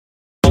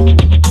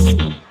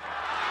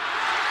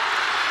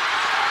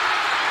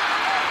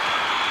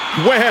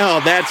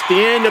Well, that's the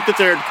end of the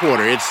third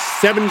quarter. It's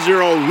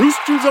 7-0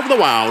 Roosters over the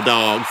Wild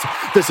Dogs.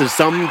 This is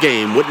some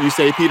game, wouldn't you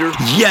say, Peter?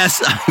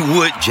 Yes, I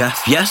would,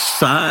 Jeff.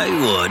 Yes, I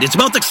would. It's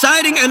both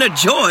exciting and a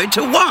joy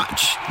to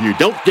watch. You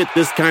don't get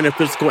this kind of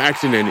physical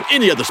action in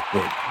any other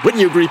sport.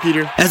 Wouldn't you agree,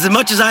 Peter? As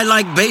much as I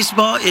like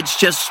baseball, it's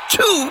just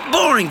too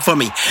boring for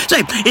me.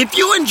 Say, if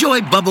you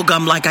enjoy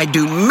bubblegum like I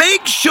do,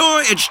 make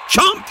sure it's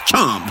Chomp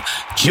Chomp.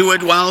 Chew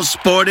it while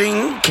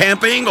sporting,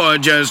 camping, or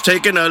just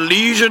taking a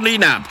leisurely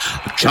nap.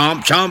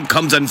 Chomp Chomp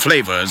comes in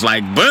flavors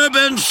like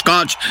bourbon,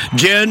 scotch,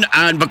 gin,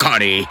 and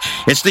Bacardi.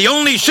 It's the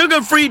only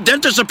sugar-free,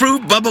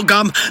 dentist-approved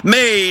bubblegum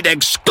made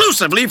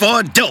exclusively for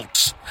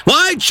adults.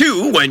 Why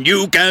chew when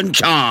you can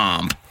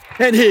chomp?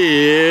 And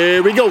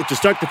here we go to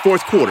start the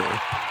fourth quarter.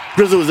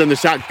 Grizzle is in the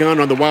shotgun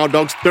on the Wild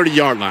Dogs'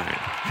 30-yard line.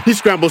 He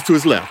scrambles to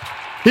his left.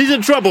 He's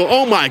in trouble.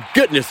 Oh, my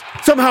goodness.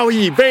 Somehow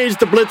he evades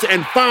the blitz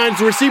and finds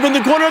the receiver in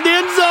the corner of the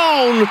end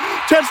zone.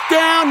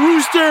 Touchdown,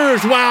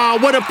 Roosters. Wow,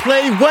 what a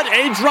play. What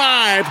a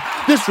drive.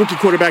 This rookie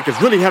quarterback is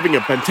really having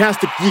a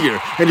fantastic year,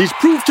 and he's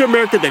proved to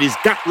America that he's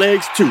got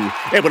legs, too,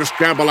 able to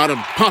scramble out of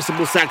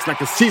possible sacks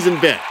like a seasoned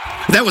vet.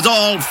 That was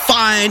all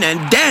fine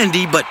and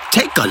dandy, but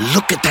take a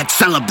look at that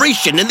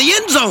celebration in the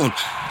end zone.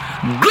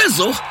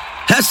 Grizzle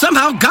has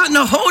somehow gotten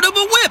a hold of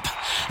a whip,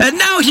 and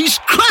now he's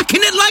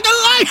cracking it like a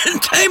lion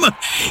tamer.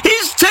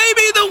 He's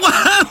taming the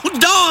Wild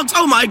Dogs.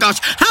 Oh, my gosh.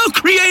 How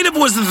creative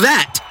was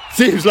that?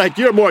 Seems like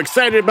you're more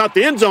excited about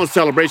the end zone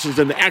celebrations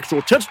than the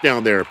actual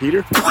touchdown there,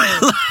 Peter.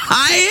 Well,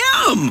 I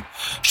am.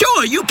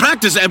 Sure, you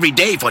practice every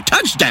day for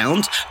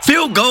touchdowns,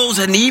 field goals,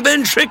 and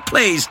even trick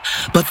plays.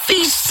 But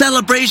these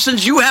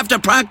celebrations, you have to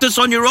practice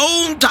on your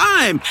own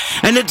time.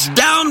 And it's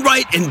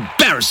downright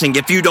embarrassing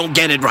if you don't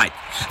get it right.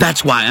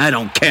 That's why I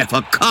don't care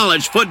for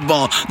college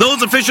football.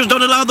 Those officials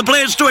don't allow the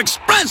players to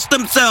express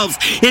themselves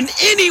in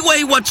any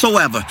way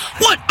whatsoever.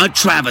 What a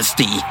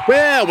travesty.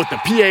 Well, with the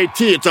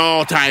PAT, it's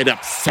all tied up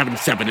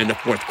 7-7 in the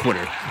fourth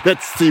quarter.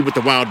 Let's see what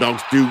the Wild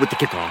Dogs do with the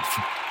kickoff.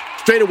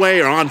 Straightaway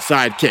or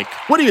onside kick.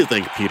 What do you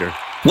think, Peter?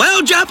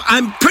 Well, Jeff,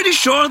 I'm pretty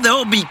sure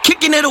they'll be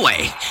kicking it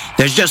away.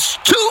 There's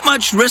just too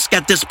much risk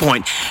at this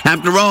point.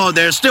 After all,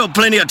 there's still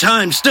plenty of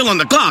time still on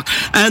the clock,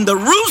 and the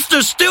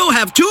Roosters still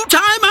have 2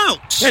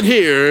 timeouts. And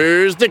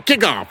here's the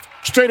kickoff.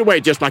 Straight away,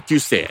 just like you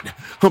said.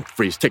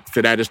 Humphries takes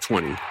it at his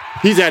 20.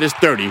 He's at his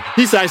 30.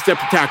 He sidesteps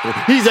the tackle.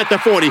 He's at the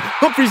 40.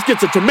 Humphries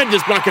gets a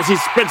tremendous block as he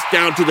sprints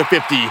down to the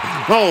 50.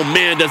 Oh,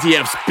 man, does he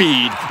have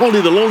speed.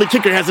 Only the lonely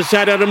kicker has a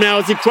shot at him now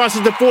as he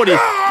crosses the 40.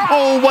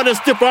 Oh, what a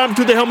stiff arm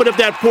to the helmet of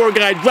that poor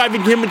guy,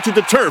 driving him into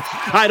the turf.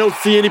 I don't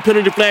see any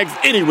penalty flags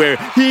anywhere.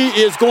 He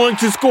is going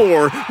to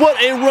score.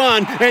 What a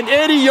run. An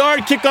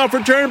 80-yard kickoff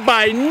return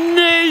by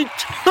Nate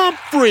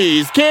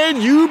Humphries.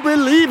 Can you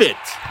believe it?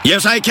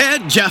 Yes, I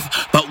can,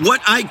 Jeff. But what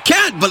I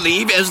can't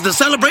believe is the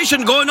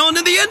celebration going on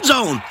in the end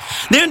zone.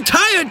 The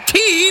entire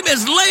team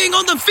is laying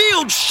on the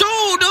field,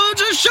 shoulder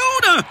to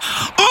shoulder.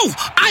 Oh,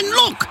 and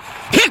look,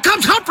 here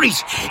comes Humphries.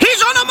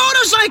 He's on a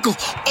motorcycle.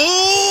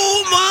 Oh,